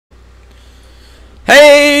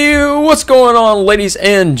Hey, what's going on, ladies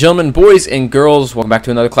and gentlemen, boys and girls? Welcome back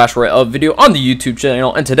to another Clash Royale video on the YouTube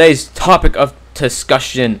channel. And today's topic of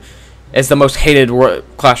discussion is the most hated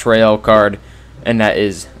Clash Royale card, and that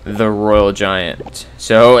is the Royal Giant.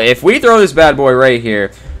 So if we throw this bad boy right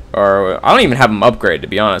here, or I don't even have him upgraded, to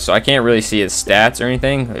be honest, so I can't really see his stats or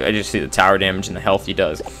anything. I just see the tower damage and the health he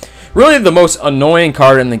does. Really, the most annoying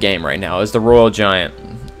card in the game right now is the Royal Giant.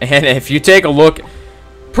 And if you take a look,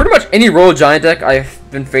 pretty much any Royal Giant deck I've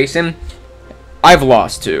been facing, I've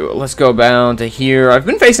lost to. Let's go down to here. I've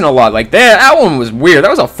been facing a lot. Like that one was weird. That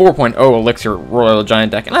was a 4.0 Elixir Royal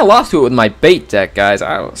Giant deck, and I lost to it with my bait deck, guys.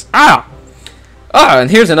 I was and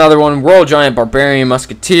here's another one: Royal Giant Barbarian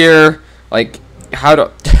Musketeer. Like, how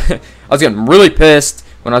to? I was getting really pissed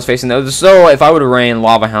when I was facing those. So if I would have ran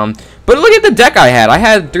Lava Hound, but look at the deck I had. I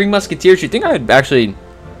had 3 Musketeers. You think I'd actually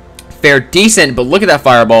fared decent, but look at that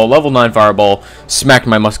fireball, level 9 fireball, smacked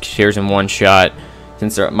my Musketeers in one shot,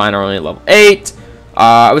 since mine are only level 8.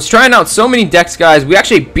 I was trying out so many decks, guys. We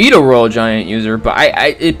actually beat a Royal Giant user, but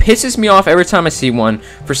it pisses me off every time I see one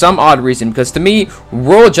for some odd reason, because to me,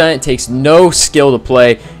 Royal Giant takes no skill to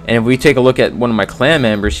play. And if we take a look at one of my clan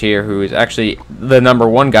members here, who is actually the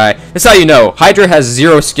 #1 guy, that's how you know Hydra has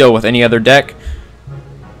 0 skill with any other deck.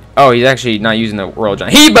 Oh, he's actually not using the Royal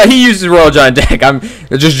Giant. But he uses the Royal Giant deck. I'm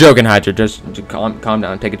just joking, Hydra. Just calm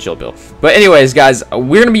down. Take a chill pill. But anyways, guys,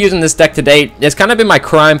 we're going to be using this deck today. It's kind of been my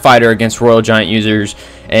crime fighter against Royal Giant users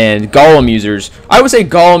and Golem users. I would say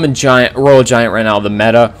Golem and Royal Giant right now the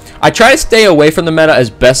meta. I try to stay away from the meta as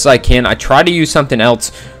best as I can. I try to use something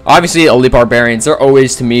else. Obviously, Elite Barbarians, they're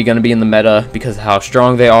always, to me, going to be in the meta because of how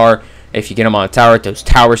strong they are. If you get them on a tower, those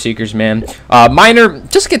tower seekers, man. Miner,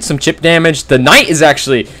 just get some chip damage. The Knight is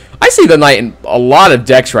actually, I see the Knight in a lot of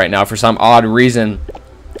decks right now for some odd reason.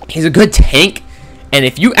 He's a good tank, and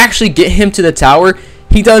if you actually get him to the tower,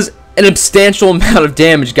 he does an substantial amount of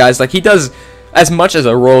damage, guys. Like, he does as much as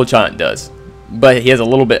a Royal Giant does, but he has a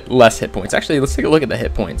little bit less hit points. Actually, let's take a look at the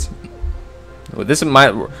hit points. Well, this is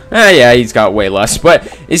yeah, he's got way less,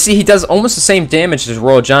 but you see, he does almost the same damage as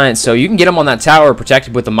Royal Giant, so you can get him on that tower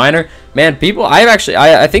protected with the Miner. Man, people, I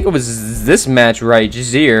think it was this match right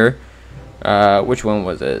here. Which one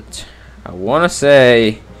was it? I want to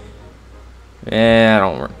say, I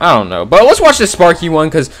don't know, but let's watch this Sparky one,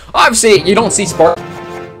 because obviously you don't see Sparky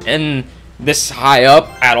in this high up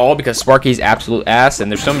at all, because Sparky's absolute ass, and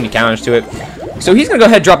there's so many counters to it. So he's gonna go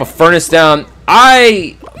ahead and drop a furnace down.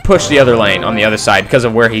 I push the other lane on the other side because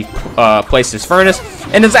of where he placed his furnace,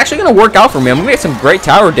 and it's actually going to work out for me. I'm going to get some great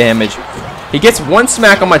tower damage. He gets 1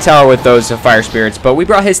 smack on my tower with those fire spirits, but we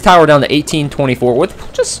brought his tower down to 1824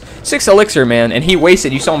 with just 6 elixir, man, and he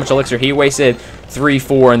wasted, you saw how much elixir, he wasted 3,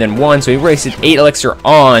 4, and then 1, so he wasted 8 elixir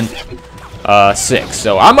on 6.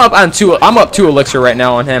 So I'm up on 2 elixir right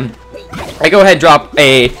now on him. I go ahead and drop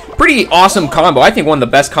a pretty awesome combo. I think one of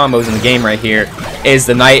the best combos in the game right here is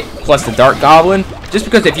the Knight plus the Dark Goblin. Just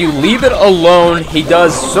because if you leave it alone, he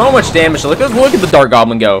does so much damage. So look at the Dark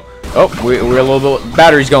Goblin go. Oh, we're a little bit,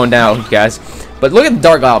 battery's going down, guys. But look at the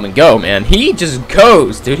Dark Goblin go, man. He just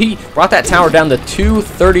goes, dude. He brought that tower down to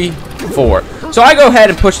 234. So I go ahead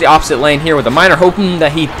and push the opposite lane here with the Miner, hoping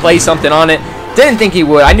that he plays something on it. Didn't think he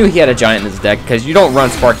would. I knew he had a Giant in his deck because you don't run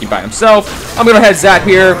Sparky by himself. I'm going to go ahead and zap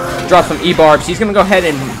here, drop some E-Barbs. He's going to go ahead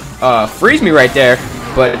and freeze me right there.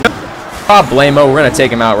 But Blamo, we're going to take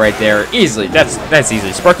him out right there easily. That's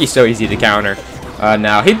easy. Sparky's so easy to counter.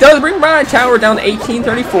 Now, he does bring my tower down to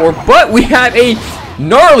 1834, but we have a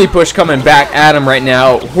gnarly push coming back at him right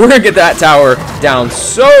now. We're going to get that tower down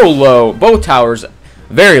so low. Both towers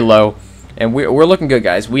very low. And we're looking good,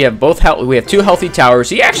 guys. We have 2 healthy towers.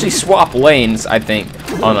 He actually swapped lanes, I think,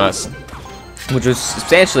 on us, which was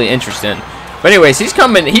substantially interesting. But anyways, he's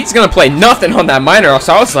coming. He's going to play nothing on that Miner.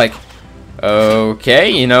 So I was like, okay,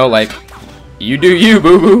 you know, like, you do you,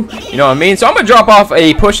 boo-boo. You know what I mean? So I'm going to drop off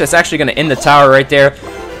a push that's actually going to end the tower right there.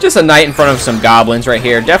 Just a Knight in front of some Goblins right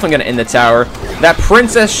here. Definitely going to end the tower. That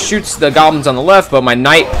Princess shoots the Goblins on the left, but my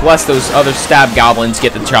Knight plus those other stab Goblins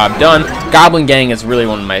get the job done. Goblin Gang is really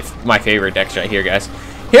one of my favorite decks right here, guys.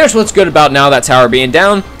 Here's what's good about now that tower being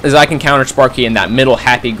down, is I can counter Sparky in that middle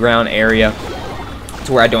happy ground area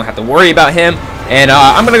to where I don't have to worry about him. And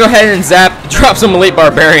I'm going to go ahead and zap, drop some Elite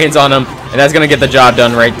Barbarians on him, and that's going to get the job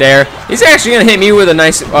done right there. He's actually going to hit me with a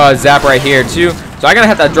nice zap right here, too. So I'm going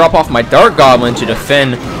to have to drop off my Dark Goblin to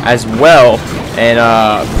defend as well. And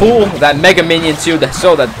pull that Mega Minion, too,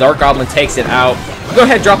 so that Dark Goblin takes it out. Go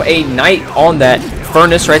ahead and drop a Knight on that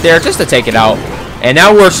Furnace right there, just to take it out. And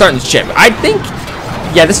now we're starting to chip. I think,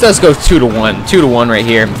 yeah, this does go 2-1. 2-1 right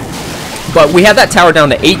here. But we have that tower down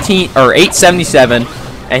to 877.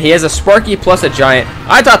 And he has a Sparky plus a Giant.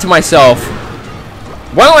 I thought to myself,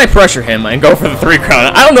 Why don't I pressure him and go for the 3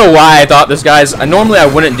 crown? I don't know why I thought this, guys. Normally I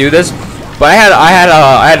wouldn't do this, but I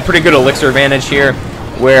had a pretty good elixir advantage here,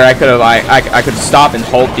 where I could stop and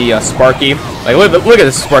hold the Sparky. Like look at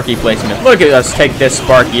this Sparky placement. Look at us take this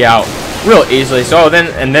Sparky out real easily. So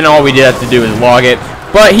then all we did have to do is log it.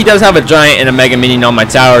 But he does have a giant and a mega minion on my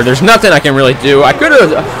tower. There's nothing I can really do. I could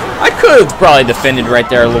have probably defended right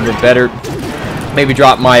there a little bit better. Maybe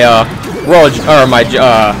drop my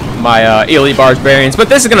my Elite Barbarians. But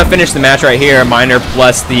this is gonna finish the match right here. Miner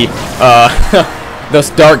plus the this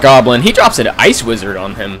Dark Goblin. He drops an Ice Wizard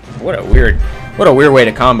on him. What a weird way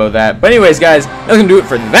to combo that. But anyways, guys, that's gonna do it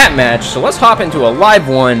for that match. So let's hop into a live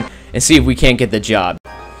one and see if we can't get the job.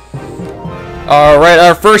 Alright,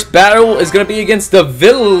 our first battle is going to be against the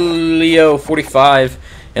Villio 45.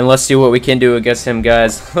 And let's see what we can do against him,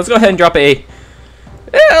 guys. Let's go ahead and drop a...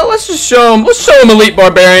 Yeah, let's just show him. Let's show him Elite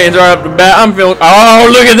Barbarians right off the bat. I'm feeling... Oh,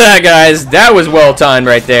 look at that, guys. That was well timed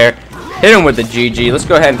right there. Hit him with the GG. Let's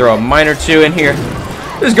go ahead and throw a Miner 2 in here.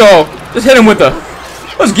 Let's go. Just hit him with the...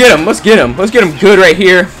 Let's get him. Let's get him. Let's get him good right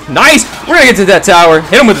here. Nice. We're going to get to that tower.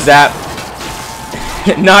 Hit him with the zap.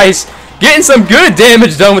 Nice. Getting some good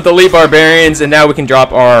damage done with the Elite Barbarians, and now we can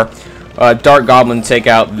drop our Dark Goblin to take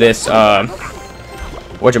out this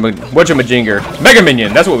whatchamajinger Mega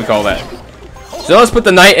Minion. That's what we call that. So let's put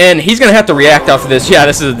the Knight in. He's gonna have to react off of this. Yeah,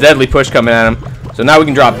 this is a deadly push coming at him. So now we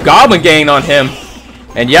can drop Goblin Gang on him,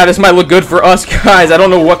 and yeah, this might look good for us, guys. I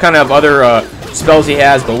don't know what kind of other spells he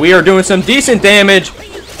has, but we are doing some decent damage,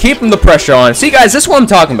 keeping the pressure on. See, guys, this is what I'm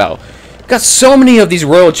talking about. Got so many of these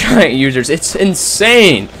Royal Giant users. It's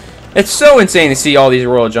insane. It's so insane to see all these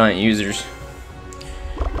Royal Giant users.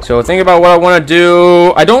 So think about what I want to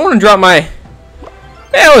do. I don't want to drop my...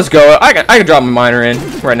 Yeah, let's go. I can drop my Miner in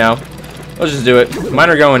right now. Let's just do it.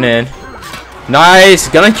 Miner going in. Nice.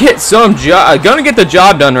 Gonna get the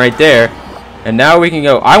job done right there. And now we can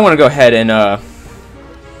go... I want to go ahead and... I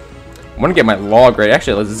want to get my log ready.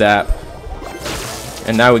 Actually, let's zap.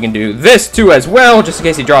 And now we can do this too as well, just in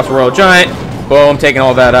case he drops a Royal Giant. Boom, taking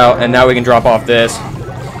all that out. And now we can drop off this.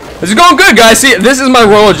 This is going good, guys. See, this is my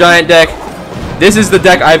Royal Giant deck. This is the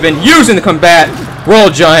deck I've been using to combat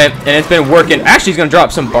Royal Giant, and it's been working. Actually, he's going to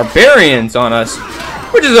drop some Barbarians on us,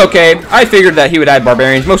 which is okay. I figured that he would add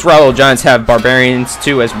Barbarians. Most Royal Giants have Barbarians,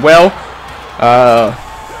 too, as well.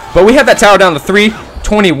 But we have that tower down to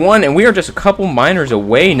 321, and we are just a couple miners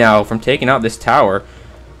away now from taking out this tower.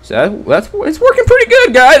 So it's working pretty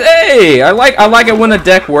good, guys. Hey, I like it when a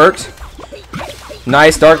deck works.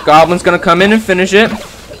 Nice. Dark Goblin's going to come in and finish it.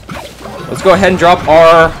 Let's go ahead and drop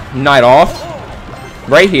our Knight off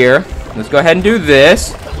right here. Let's go ahead and do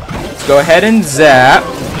this. Let's go ahead and zap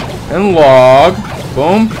and log.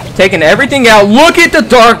 Boom. Taking everything out. Look at the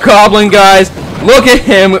Dark Goblin, guys. Look at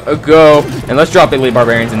him go. And let's drop Elite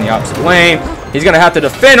Barbarians in the opposite lane. He's going to have to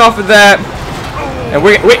defend off of that. And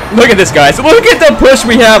wait, look at this, guys. Look at the push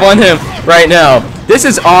we have on him right now. This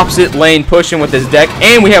is opposite lane pushing with this deck.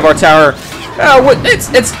 And we have our tower...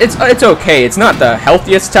 it's okay. It's not the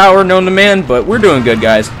healthiest tower known to man, but we're doing good,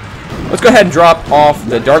 guys. Let's go ahead and drop off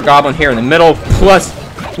the Dark Goblin here in the middle. Plus,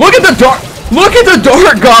 look at the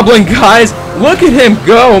Dark Goblin, guys. Look at him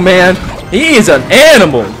go, man. He is an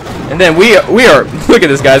animal. And then we are look at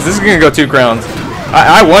this, guys. This is gonna go 2 crowns.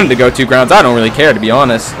 I wanted to go 2 crowns. I don't really care, to be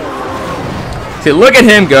honest. See, look at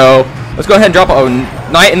him go. Let's go ahead and drop a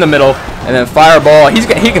Knight in the middle. And then Fireball. He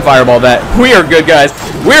can Fireball that. We are good, guys.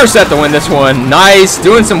 We are set to win this one. Nice.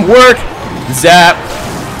 Doing some work. Zap.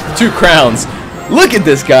 2 crowns. Look at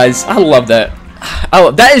this, guys. I love that.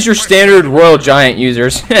 That is your standard Royal Giant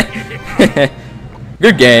users.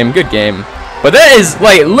 Good game. Good game. But that is,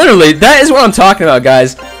 like, literally, that is what I'm talking about,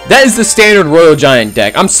 guys. That is the standard Royal Giant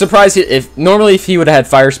deck. I'm surprised normally if he would have had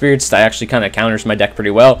Fire Spirits, that actually kind of counters my deck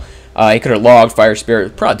pretty well. He could have logged Fire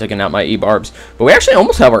Spirit, probably taken out my E-Barbs. But we actually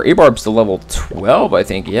almost have our E-Barbs to level 12, I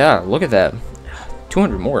think. Yeah, look at that.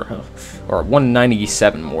 200 more, huh? Or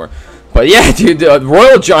 197 more. But yeah, dude, the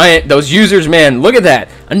Royal Giant, those users, man, look at that.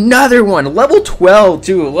 Another one, level 12,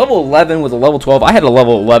 too. Level 11 with a level 12. I had a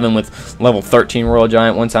level 11 with level 13 Royal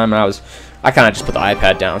Giant one time, and I kind of just put the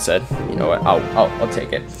iPad down and said, you know what, I'll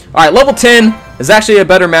take it. All right, level 10 is actually a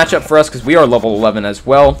better matchup for us because we are level 11 as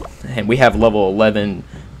well, and we have level 11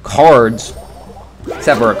 cards,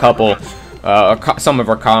 except for a couple, some of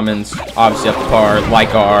our commons, obviously up to par,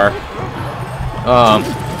 like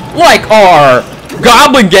our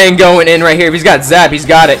Goblin Gang going in right here. If he's got Zap, he's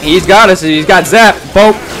got it. He's got us. He's got Zap.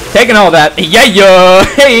 Boom. Taking all that. Yeah.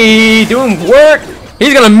 Hey, doing work.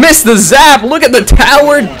 He's going to miss the Zap. Look at the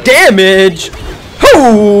tower damage.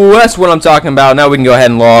 Ooh, that's what I'm talking about. Now we can go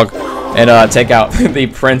ahead and log and take out the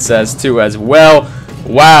Princess too as well.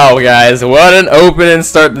 Wow, guys, what an opening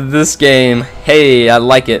start to this game. Hey, I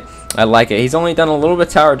like it. I like it. He's only done a little bit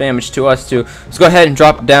of tower damage to us too. Let's go ahead and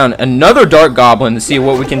drop down another Dark Goblin to see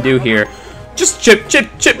what we can do here. Just chip.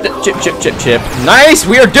 Nice,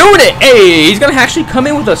 we are doing it. Hey, he's gonna actually come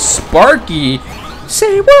in with a Sparky.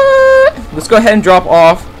 Say what? Let's go ahead and drop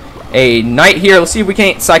off a Knight here. Let's see if we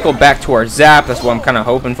can't cycle back to our Zap. That's what I'm kind of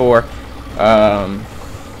hoping for.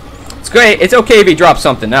 It's great. It's okay if he drops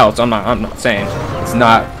something else. I'm not saying it's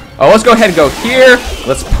not. Oh, let's go ahead and go here.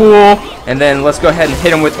 Let's pull, and then let's go ahead and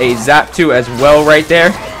hit him with a Zap 2 as well right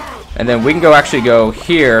there. And then we can actually go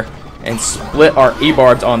here and split our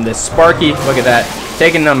E-Barbs on this Sparky. Look at that.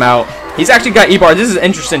 Taking them out. He's actually got E-Barbs. This is an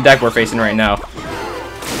interesting deck we're facing right now.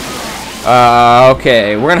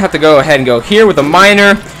 Okay. We're going to have to go ahead and go here with a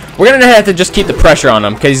Miner. We're going to have to just keep the pressure on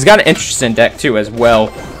him because he's got an interesting deck too as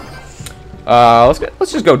well.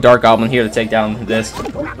 Let's just go Dark Goblin here to take down this.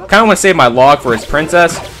 Kind of want to save my log for his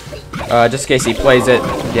Princess. Just in case he plays it.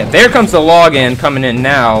 Yeah, there comes the log in coming in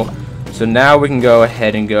now. So now we can go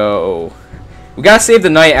ahead and go. We gotta save the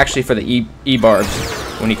Knight actually for the E-Barbs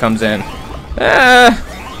when he comes in.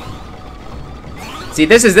 See,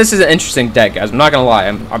 this is an interesting deck, guys. I'm not gonna lie.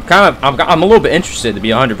 I'm a little bit interested, to be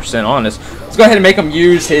 100% honest. Let's go ahead and make him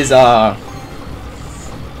use his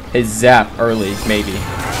Zap early, maybe.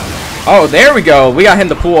 Oh, there we go. We got him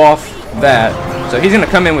to pull off that. So he's gonna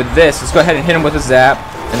come in with this. Let's go ahead and hit him with a Zap.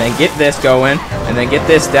 And then get this going, and then get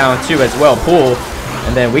this down too as well, pull,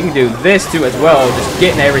 and then we can do this too as well, just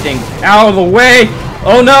getting everything out of the way.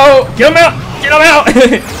 Oh no, get him out, get him out.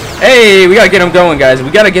 Hey, we gotta get him going, guys.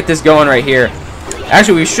 We gotta get this going right here.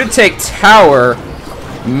 Actually, we should take tower,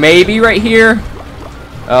 maybe right here.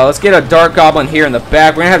 Let's get a Dark Goblin here in the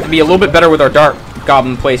back. We're gonna have to be a little bit better with our Dark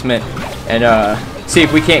Goblin placement, and see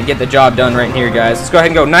if we can't get the job done right here, guys. Let's go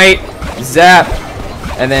ahead and go Knight, Zap.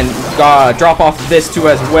 And then drop off this too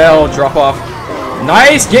as well. Drop off.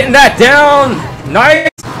 Nice. Getting that down. Nice.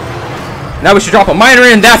 Now we should drop a Miner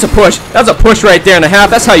in. That's a push. That's a push right there and a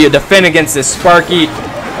half. That's how you defend against this Sparky.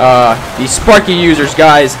 These Sparky users,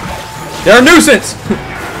 guys. They're a nuisance.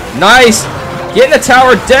 Nice. Getting the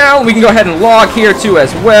tower down. We can go ahead and log here too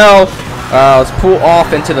as well. Let's pull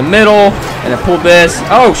off into the middle. And then pull this.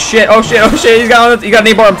 Oh, shit. Oh, shit. Oh, shit. He got an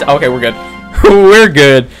E-Barb. Okay, we're good. We're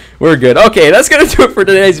good. We're good. Okay, that's gonna do it for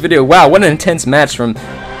today's video. Wow, what an intense match from.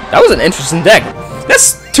 That was an interesting deck.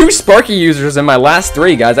 That's 2 Sparky users in my last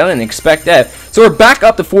 3, guys. I didn't expect that. So we're back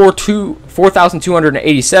up to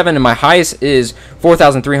 4,287, and my highest is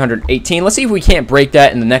 4,318. Let's see if we can't break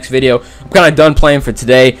that in the next video. I'm kind of done playing for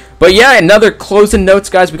today. But yeah, another closing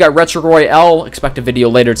notes, guys. We got Retro Royale. Expect a video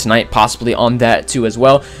later tonight, possibly on that too as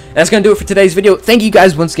well. And that's gonna do it for today's video. Thank you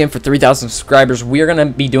guys once again for 3,000 subscribers. We are gonna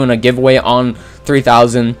be doing a giveaway on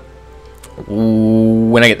 3,000.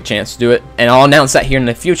 When I get the chance to do it, and I'll announce that here in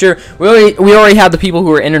the future. We already have the people who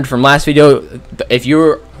were entered from last video. If you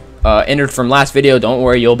were entered from last video, don't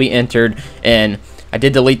worry, you'll be entered. And I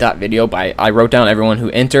did delete that video, but I wrote down everyone who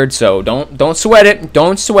entered, so don't sweat it.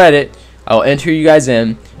 Don't sweat it. I'll enter you guys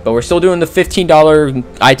in, but we're still doing the $15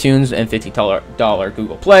 iTunes and $50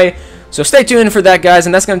 Google Play. So stay tuned for that, guys,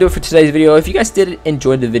 and that's going to do it for today's video. If you guys did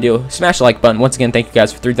enjoy the video, smash the like button. Once again, thank you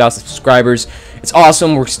guys for 3,000 subscribers. It's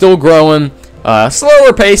awesome. We're still growing.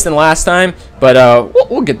 Slower pace than last time, but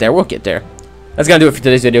we'll get there. We'll get there. That's going to do it for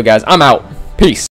today's video, guys. I'm out. Peace.